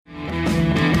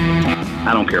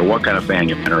I don't care what kind of fan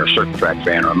you're, or a circuit track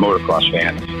fan, or a motocross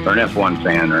fan, or an F1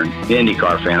 fan, or an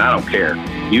IndyCar fan. I don't care.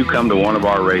 You come to one of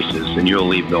our races and you'll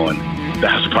leave going,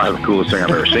 that's probably the coolest thing I've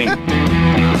ever seen.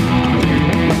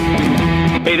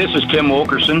 Hey, this is Tim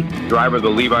Wilkerson, driver of the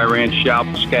Levi Ranch Shop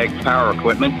Skag Power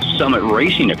Equipment, Summit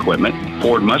Racing Equipment,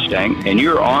 Ford Mustang, and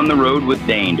you're on the road with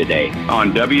Dane today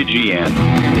on WGN.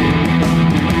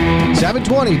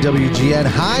 720 WGN,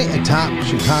 high atop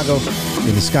Chicago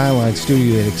in the Skyline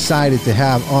studio, and excited to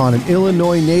have on an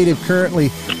Illinois native currently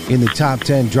in the top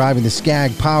 10 driving the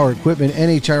Skag Power Equipment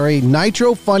NHRA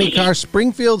Nitro Funny Car,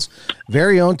 Springfield's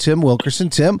very own Tim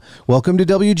Wilkerson. Tim, welcome to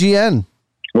WGN.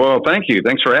 Well, thank you.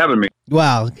 Thanks for having me.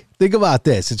 Wow, think about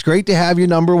this. It's great to have you,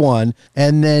 number one.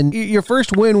 And then your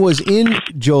first win was in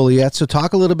Joliet. So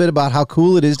talk a little bit about how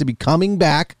cool it is to be coming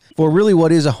back for really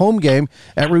what is a home game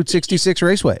at Route 66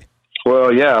 Raceway.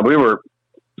 Well, yeah, we were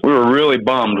really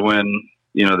bummed when,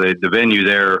 you know, the venue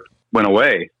there went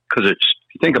away, because if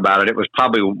you think about it, it was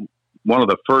probably one of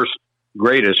the first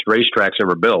greatest racetracks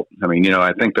ever built. I mean, you know,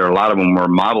 I think there are a lot of them were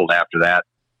modeled after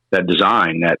that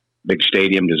design, that big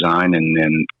stadium design,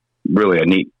 and really a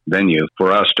neat venue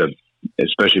for us to,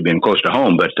 especially being close to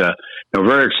home. But we're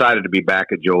very excited to be back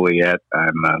at Joliet. I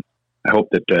hope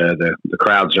that the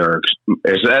crowds are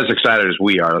as excited as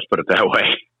we are. Let's put it that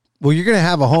way. Well, you're going to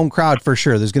have a home crowd for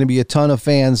sure. There's going to be a ton of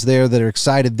fans there that are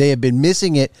excited. They have been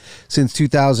missing it since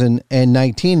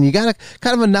 2019. And you got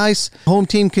kind of a nice home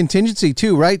team contingency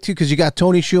too, right? Because you got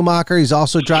Tony Schumacher. He's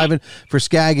also driving for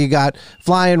Skag. You got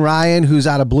Flying Ryan, who's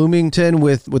out of Bloomington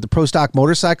with the Pro Stock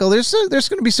motorcycle. There's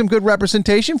going to be some good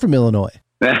representation from Illinois.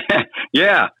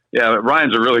 Yeah.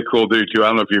 Ryan's a really cool dude too. I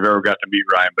don't know if you've ever got to meet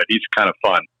Ryan, but he's kind of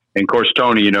fun. And of course,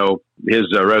 Tony, you know, his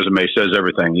resume says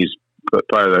everything. He's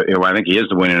part of the, I think he is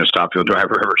the winningest top field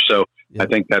driver ever. So yeah. I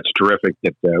think that's terrific.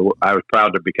 That I was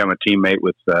proud to become a teammate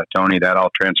with Tony. That all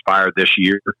transpired this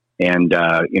year. And,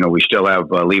 we still have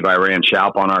Levi Ranch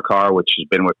Shop on our car, which has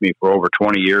been with me for over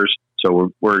 20 years.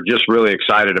 So we're just really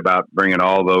excited about bringing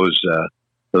all those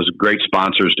great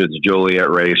sponsors to the Joliet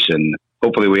race. And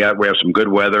hopefully we have some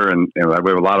good weather, and we have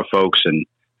a lot of folks, and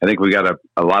I think we got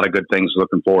a lot of good things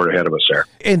looking forward ahead of us there.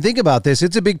 And think about this.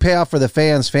 It's a big payoff for the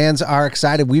fans. Fans are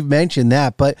excited. We've mentioned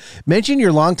that. But mention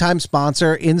your longtime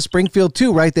sponsor in Springfield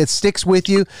too, right? That sticks with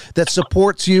you, that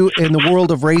supports you in the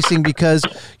world of racing, because,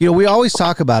 you know, we always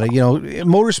talk about it. You know,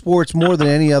 motorsports, more than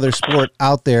any other sport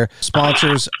out there,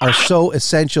 sponsors are so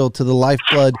essential to the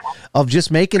lifeblood of just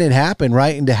making it happen,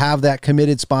 right? And to have that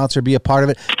committed sponsor be a part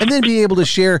of it, and then be able to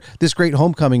share this great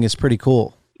homecoming is pretty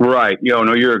cool. Right.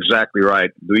 No, you're exactly right.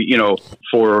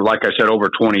 For, like I said, over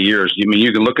 20 years, I mean,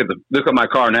 you can look at my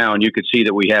car now and you could see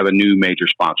that we have a new major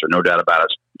sponsor, no doubt about it.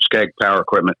 Skag Power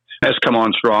Equipment has come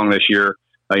on strong this year.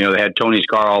 They had Tony's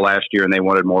car all last year, and they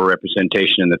wanted more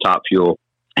representation in the top fuel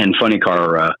and funny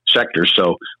car sectors.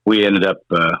 So we ended up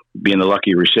being the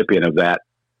lucky recipient of that.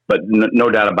 But no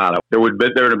doubt about it, there would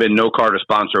have been no car to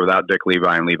sponsor without Dick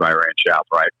Levi and Levi Ranch Shop,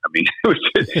 right? I mean,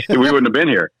 we wouldn't have been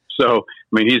here. So,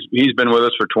 I mean, he's been with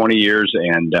us for 20 years,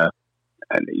 and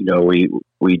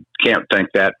we can't thank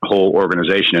that whole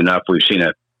organization enough. We've seen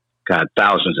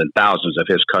thousands and thousands of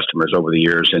his customers over the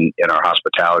years in our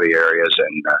hospitality areas,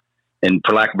 and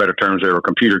for lack of better terms, they were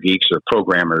computer geeks or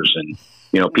programmers,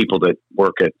 and people that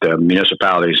work at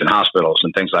municipalities and hospitals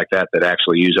and things like that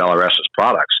actually use LRS's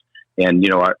products. And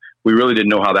we really didn't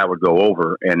know how that would go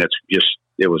over, and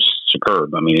it was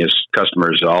superb. I mean, his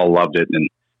customers all loved it,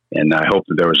 and I hope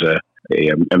that there was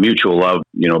a mutual love,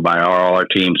 by all our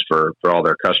teams for all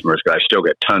their customers. I still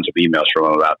get tons of emails from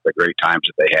them about the great times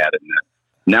that they had. And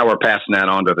now we're passing that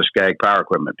on to the Skag Power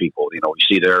Equipment people. We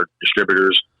see their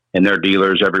distributors and their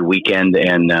dealers every weekend,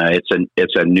 and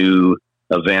it's a new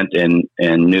event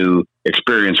and new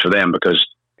experience for them, because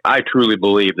I truly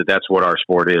believe that that's what our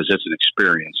sport is. It's an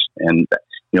experience. And,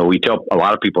 we tell a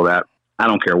lot of people that I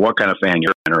don't care what kind of fan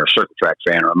you're, or a circuit track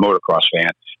fan, or a motocross fan,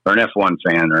 or an F1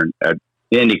 fan, or an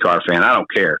IndyCar fan. I don't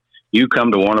care. You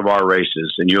come to one of our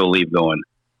races and you'll leave going,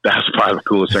 that's probably the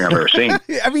coolest thing I've ever seen.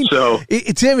 I mean,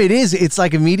 Tim, it is. It's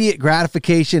like immediate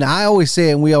gratification. I always say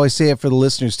it, and we always say it for the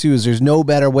listeners too, is there's no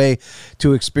better way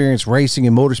to experience racing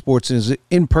and motorsports is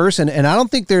in person. And I don't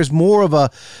think there's more of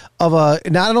a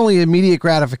not only immediate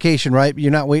gratification, right?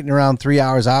 You're not waiting around 3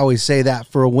 hours. I always say that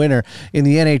for a winner in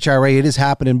the NHRA, it is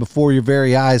happening before your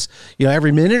very eyes,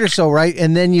 every minute or so, right?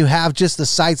 And then you have just the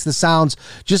sights, the sounds,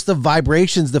 just the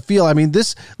vibrations, the feel. I mean,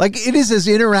 it is as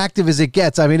interactive as it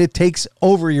gets. I mean, it takes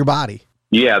over your body.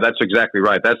 Yeah, that's exactly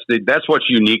right. That's what's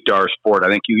unique to our sport. I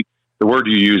think the word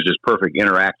you used is perfect,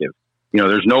 interactive.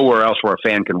 There's nowhere else where a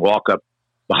fan can walk up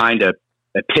behind a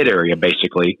pit area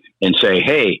basically and say,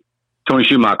 hey, Tony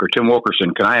Schumacher, Tim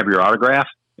Wilkerson, can I have your autograph?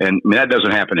 And I mean, that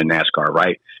doesn't happen in NASCAR,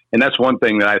 right? And that's one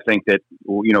thing that I think that,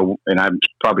 and I'm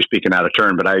probably speaking out of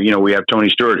turn, but we have Tony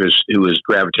Stewart who has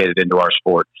gravitated into our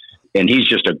sport. And he's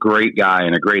just a great guy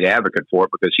and a great advocate for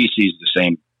it because he sees the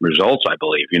same results, I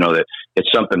believe, that it's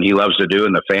something he loves to do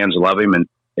and the fans love him. And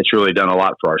it's really done a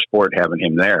lot for our sport having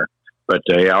him there. But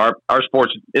our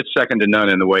sports, it's second to none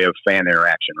in the way of fan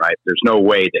interaction, right? There's no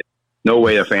way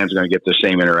the fans are going to get the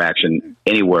same interaction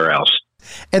anywhere else.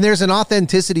 And there's an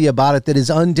authenticity about it that is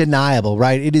undeniable,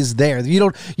 right? It is there. You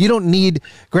don't need,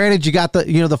 granted, you got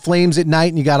the flames at night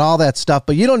and you got all that stuff,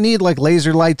 but you don't need like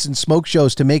laser lights and smoke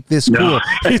shows to make this cool.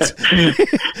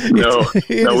 No,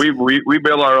 we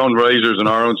build our own lasers and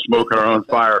our own smoke and our own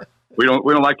fire. We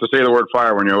don't like to say the word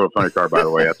fire when you're over a funny car, by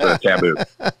the way. That's taboo.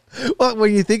 Well,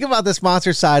 when you think about the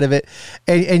sponsor side of it,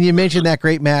 and you mentioned that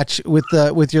great match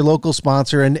with your local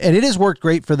sponsor, and it has worked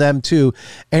great for them too.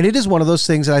 And it is one of those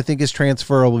things that I think is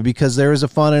transferable because there is a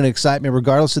fun and excitement,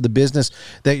 regardless of the business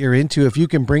that you're into. If you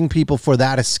can bring people for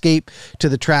that escape to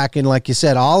the track, and like you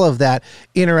said, all of that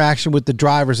interaction with the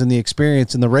drivers and the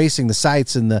experience and the racing, the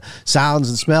sights and the sounds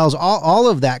and smells, all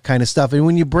of that kind of stuff. And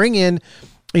when you bring in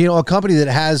a company that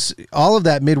has all of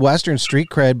that Midwestern street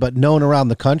cred, but known around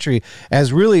the country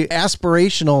as really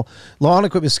aspirational lawn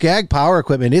equipment, Skag power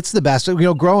equipment. It's the best.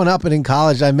 Growing up and in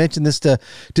college, I mentioned this to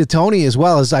Tony as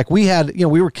well. It's like we had,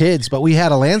 we were kids, but we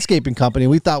had a landscaping company.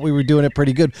 We thought we were doing it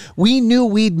pretty good. We knew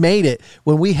we'd made it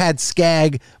when we had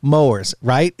Skag mowers,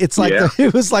 right? It's like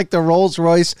it was like the Rolls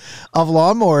Royce of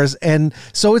lawnmowers. And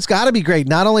so it's got to be great,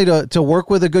 not only to work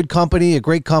with a good company, a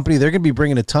great company. They're going to be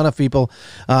bringing a ton of people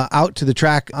out to the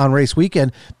track on race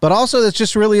weekend, but also that's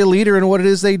just really a leader in what it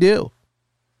is they do.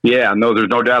 Yeah, no, there's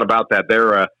no doubt about that.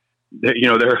 They're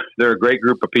a great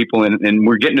group of people, and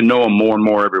we're getting to know them more and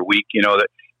more every week. That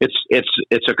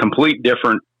it's a complete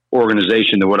different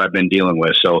organization than what I've been dealing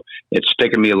with. So it's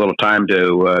taken me a little time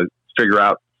to figure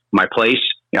out my place,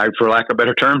 for lack of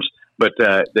better terms. But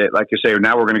like I say,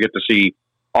 now we're going to get to see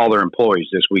all their employees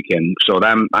this weekend. So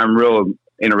I'm real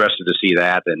interested to see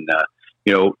that, and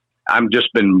I've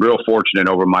just been real fortunate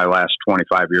over my last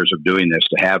 25 years of doing this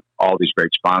to have all these great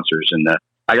sponsors. And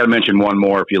I got to mention one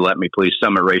more, if you let me, please.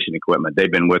 Summit Racing Equipment.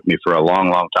 They've been with me for a long,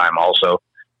 long time also.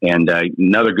 And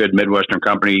another good Midwestern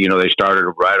company. They started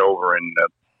right over in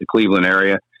the Cleveland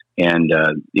area. And,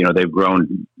 they've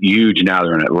grown huge now.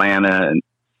 They're in Atlanta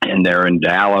and they're in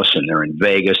Dallas and they're in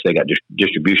Vegas. They got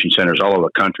distribution centers all over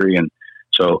the country. And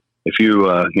so if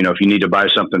you need to buy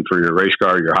something for your race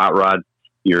car, your hot rod,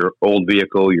 your old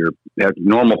vehicle, your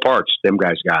normal parts, them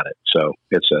guys got it. So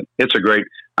it's a great,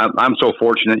 I'm so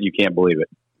fortunate. You can't believe it.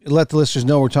 Let the listeners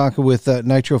know we're talking with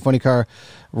Nitro Funny Car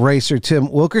racer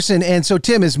Tim Wilkerson. And so,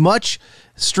 Tim, as much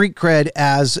street cred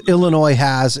as Illinois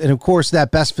has, and of course that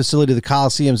best facility, the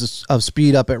Coliseums of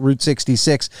Speed up at Route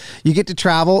 66, you get to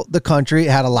travel the country,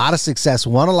 had a lot of success,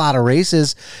 won a lot of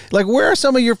races. Like, where are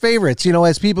some of your favorites,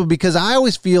 as people? Because I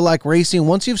always feel like racing,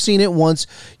 once you've seen it once,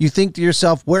 you think to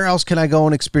yourself, where else can I go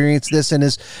and experience this? And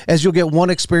as you'll get one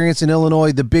experience in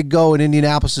Illinois, the Big Go in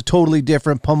Indianapolis is totally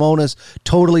different. Pomona's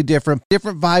totally different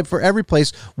vibe for every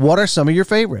place. What are some of your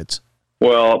favorites?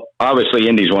 Well, obviously,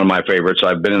 Indy's one of my favorites.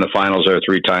 I've been in the finals there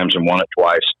 3 times and won it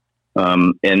twice.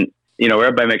 And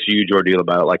everybody makes a huge ordeal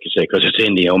about it, like you say, because it's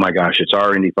Indy. Oh, my gosh, it's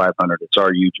our Indy 500. It's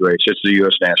our huge race. It's the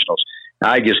U.S. Nationals.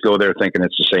 I just go there thinking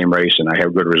it's the same race, and I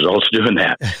have good results doing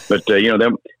that. But,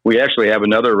 then we actually have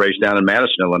another race down in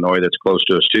Madison, Illinois, that's close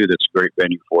to us, too. That's a great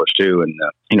venue for us, too.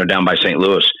 And, down by St.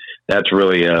 Louis, that's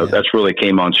really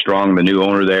came on strong. The new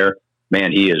owner there,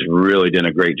 man, he has really done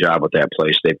a great job with that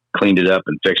place. They've cleaned it up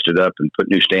and fixed it up and put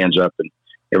new stands up. And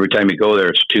every time you go there,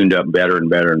 it's tuned up better and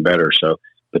better and better. So,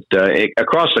 but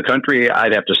across the country,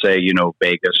 I'd have to say,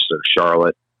 Vegas or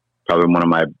Charlotte, probably one of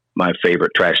my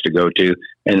favorite tracks to go to.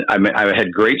 And I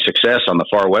had great success on the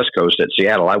far West Coast at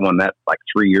Seattle. I won that like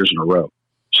 3 years in a row.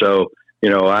 So, I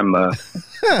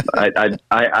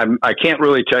can't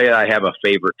really tell you I have a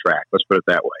favorite track. Let's put it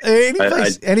that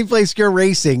way. Any place you're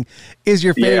racing is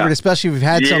your favorite, especially if you've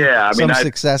had some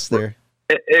success there.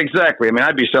 Exactly.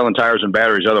 I'd be selling tires and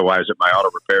batteries otherwise at my auto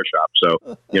repair shop.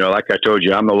 So, like I told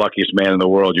you, I'm the luckiest man in the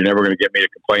world. You're never going to get me to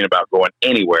complain about going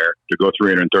anywhere to go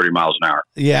 330 miles an hour.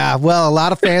 Yeah, well, a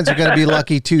lot of fans are going to be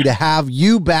lucky, too, to have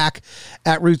you back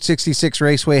at Route 66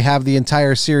 Raceway, have the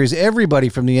entire series, everybody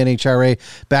from the NHRA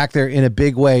back there in a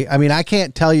big way. I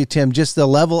can't tell you, Tim, just the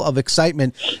level of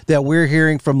excitement that we're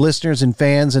hearing from listeners and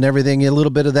fans and everything, a little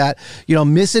bit of that,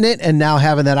 missing it and now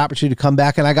having that opportunity to come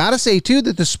back. And I got to say, too,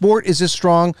 that the sport is as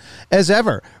strong as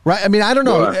ever, right? I mean, I don't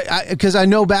know, because I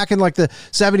know back in like the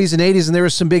 70s and 80s, and there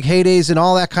was some big heydays and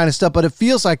all that kind of stuff, but it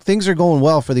feels like things are going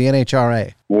well for the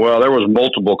NHRA. Well, there was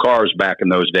multiple cars back in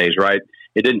those days, right?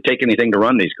 It didn't take anything to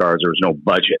run these cars. There was no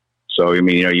budget. So, I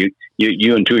mean,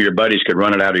 you and two of your buddies could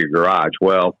run it out of your garage.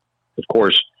 Well, of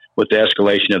course, with the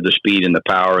escalation of the speed and the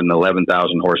power and the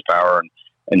 11,000 horsepower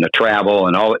and the travel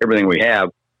and everything we have,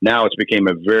 now it's became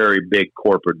a very big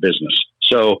corporate business.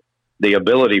 So the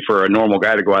ability for a normal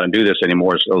guy to go out and do this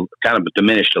anymore is kind of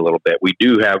diminished a little bit. We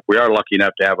are lucky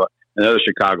enough to have another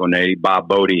Chicago native, Bob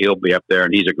Bodie. He'll be up there,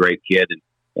 and he's a great kid.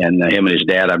 And him and his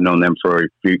dad, I've known them for a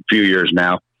few years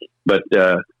now. But,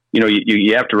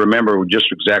 you have to remember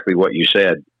just exactly what you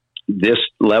said. This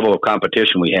level of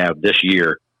competition we have this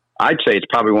year, I'd say it's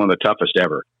probably one of the toughest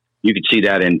ever. You could see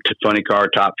that in Funny Car,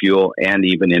 Top Fuel, and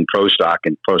even in Pro Stock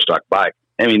and Pro Stock Bike.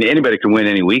 I mean, anybody can win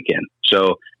any weekend.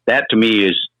 So that to me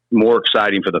is more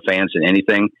exciting for the fans than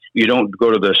anything. You don't go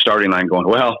to the starting line going,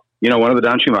 well, one of the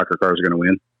Don Schumacher cars are going to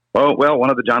win. Oh, well, one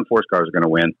of the John Force cars are going to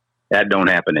win. That don't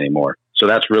happen anymore. So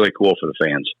that's really cool for the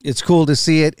fans. It's cool to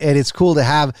see it, and it's cool to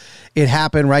have it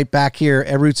happen right back here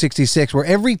at Route 66, where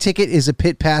every ticket is a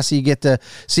pit pass, so you get to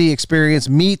see, experience,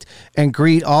 meet, and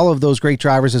greet all of those great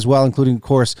drivers as well, including, of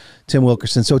course, Tim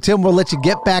Wilkerson. So, Tim, we'll let you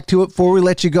get back to it before we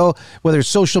let you go, whether it's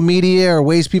social media or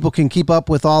ways people can keep up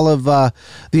with all of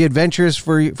the adventures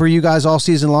for you guys all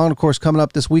season long. Of course, coming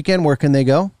up this weekend, where can they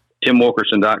go?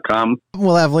 TimWilkerson.com.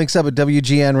 We'll have links up at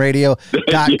WGNradio.com.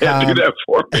 Yeah, do that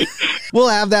for me. We'll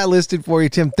have that listed for you,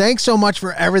 Tim. Thanks so much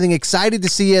for everything. Excited to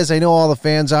see you, as I know all the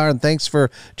fans are, and thanks for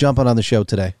jumping on the show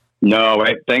today. No,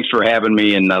 thanks for having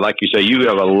me. And like you say, you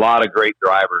have a lot of great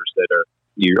drivers that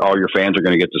all your fans are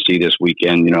going to get to see this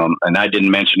weekend. And I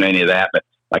didn't mention any of that, but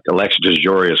like Alexa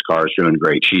Joria's car is doing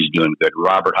great. She's doing good.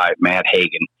 Robert Height, Matt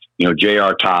Hagan,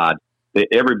 J.R. Todd.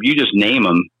 You just name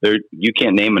them. You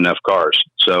can't name enough cars.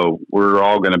 So we're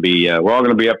all going to be up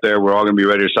there. We're all going to be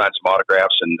ready to sign some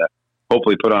autographs and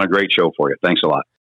hopefully put on a great show for you. Thanks a lot.